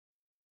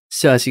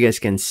So as you guys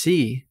can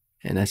see,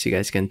 and as you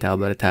guys can tell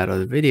by the title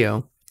of the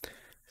video,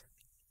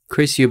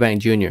 Chris Eubank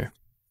Jr.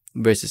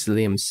 versus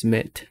Liam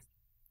Smith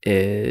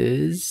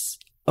is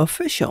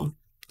official.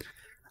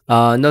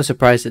 No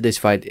surprise that this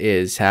fight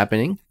is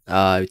happening.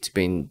 It's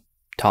been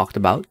talked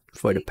about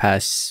for the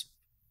past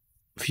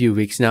few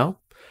weeks now.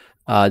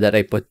 That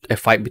a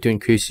fight between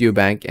Chris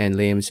Eubank and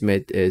Liam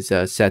Smith is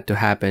set to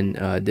happen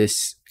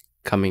this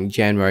coming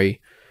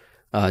January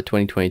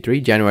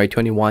 2023, January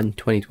 21,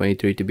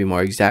 2023 to be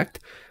more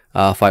exact.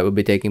 Fight will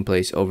be taking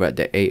place over at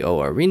the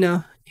AO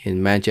Arena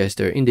in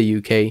Manchester in the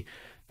UK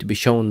to be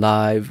shown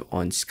live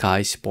on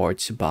Sky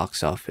Sports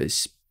box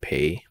office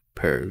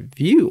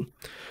pay-per-view.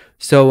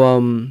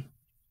 So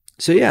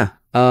yeah,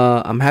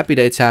 I'm happy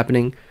that it's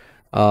happening.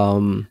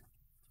 I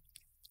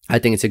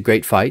think it's a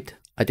great fight.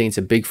 I think it's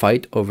a big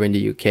fight over in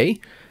the UK.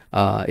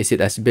 Is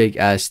it as big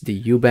as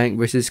the Eubank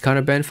versus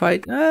Conor Benn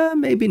fight?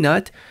 Maybe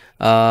not.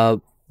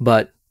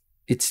 But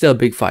it's still a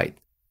big fight.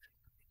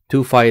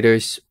 Two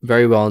fighters,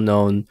 very well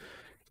known.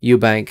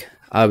 Eubank,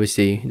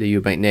 obviously the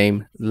Eubank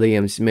name.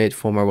 Liam Smith,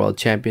 former world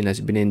champion, has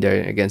been in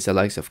there against the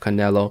likes of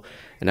Canelo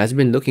and has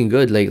been looking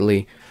good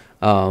lately.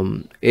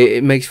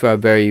 It makes for a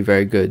very,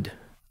 very good,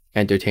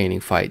 entertaining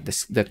fight.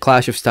 The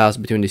clash of styles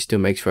between these two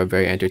makes for a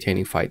very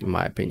entertaining fight, in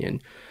my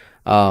opinion.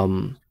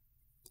 And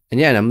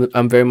yeah,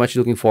 I'm very much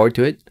looking forward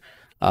to it.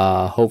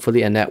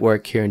 Hopefully a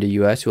network here in the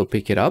US will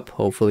pick it up.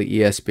 Hopefully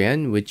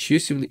ESPN, which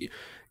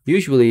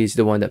usually is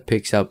the one that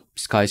picks up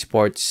Sky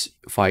Sports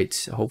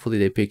fights. Hopefully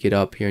they pick it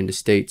up here in the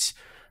States.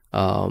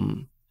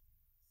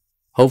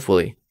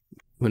 Hopefully,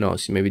 who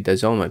knows, maybe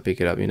DAZN might pick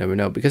it up. You never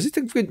know, because it's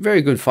a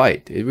very good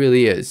fight. It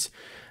really is.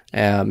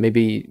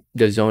 Maybe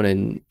DAZN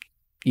and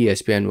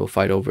ESPN will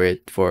fight over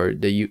it for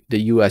the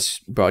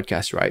US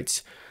broadcast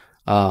rights.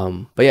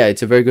 But yeah,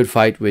 it's a very good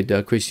fight with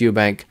Chris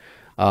Eubank.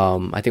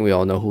 I think we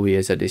all know who he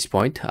is at this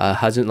point.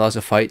 Hasn't lost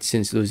a fight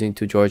since losing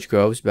to George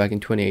Groves back in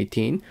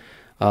 2018.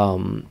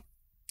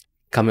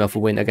 Coming off a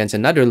win against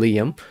another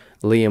Liam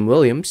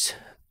Williams,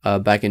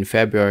 back in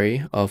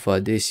February of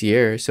this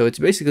year. So it's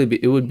basically,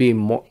 it would be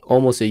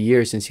almost a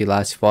year since he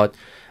last fought.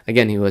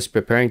 Again, he was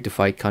preparing to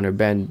fight Conor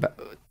Benn,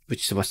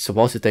 which was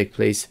supposed to take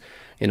place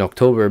in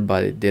October,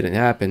 but it didn't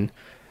happen.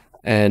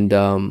 And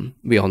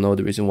we all know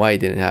the reason why it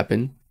didn't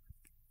happen.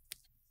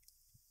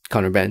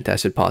 Conor Benn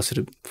tested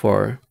positive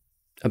for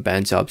a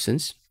banned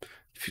substance,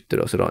 to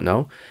those who don't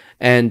know.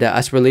 And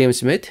as for Liam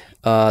Smith,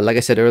 like I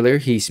said earlier,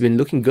 he's been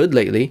looking good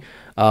lately.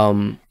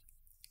 The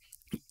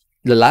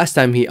last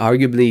time he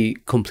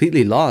arguably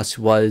completely lost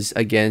was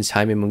against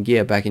Jaime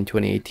Munguia back in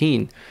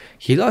 2018.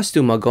 He lost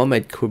to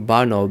Magomed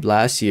Kurbanov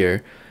last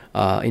year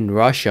in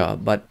Russia.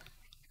 But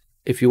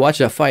if you watch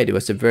that fight, it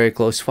was a very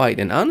close fight.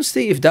 And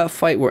honestly, if that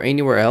fight were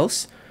anywhere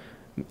else,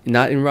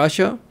 not in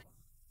Russia,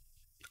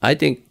 I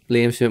think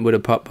Liam Smith would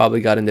have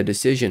probably gotten the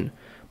decision.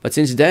 But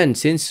since then,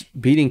 since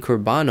beating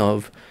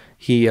Kurbanov,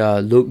 he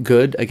looked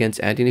good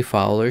against Anthony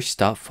Fowler,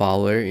 stopped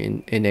Fowler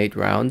in 8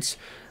 rounds.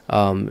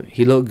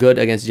 He looked good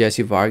against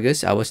Jesse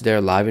Vargas. I was there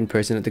live in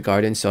person at the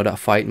Garden, saw that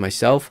fight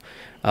myself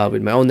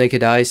with my own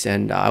naked eyes,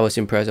 and I was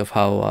impressed of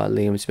how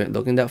Liam Smith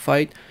looked in that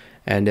fight.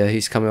 And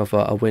he's coming off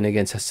a win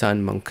against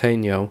Hassan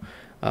Manqueño.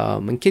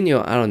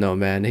 Manqueño, I don't know,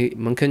 man.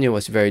 Manqueño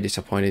was very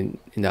disappointed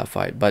in that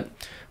fight, but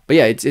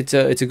yeah, it's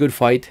a good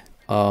fight.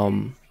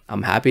 I'm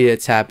happy that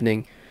it's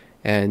happening,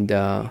 and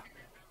yeah,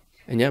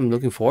 I'm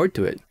looking forward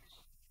to it.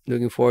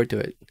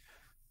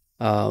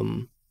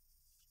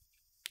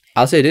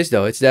 I'll say this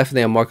though, it's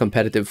definitely a more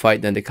competitive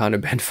fight than the Conor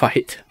Benn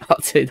fight.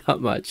 I'll say that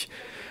much.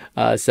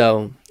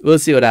 So we'll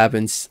see what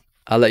happens.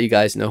 I'll let you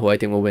guys know who I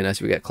think will win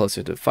as we get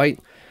closer to the fight.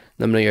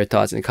 Let me know your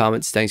thoughts in the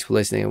comments. Thanks for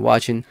listening and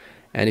watching.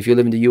 And if you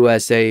live in the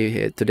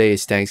USA, today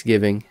is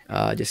Thanksgiving.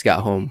 Just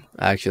got home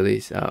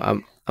actually, so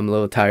I'm a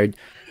little tired.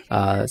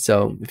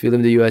 So if you live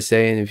in the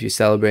USA and if you're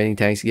celebrating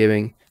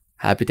Thanksgiving,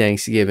 happy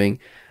Thanksgiving.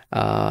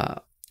 I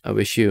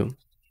wish you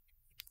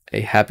a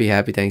happy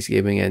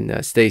Thanksgiving,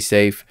 and stay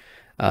safe.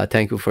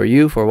 Thankful for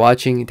you for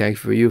watching.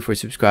 Thankful for you for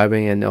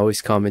subscribing and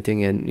always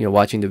commenting and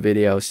watching the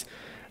videos.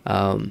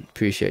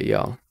 Appreciate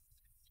y'all.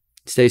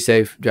 Stay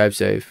safe, drive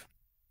safe,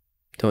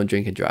 don't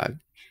drink and drive.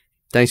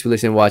 Thanks for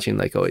listening and watching.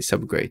 Like always,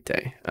 have a great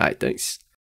day. All right, thanks.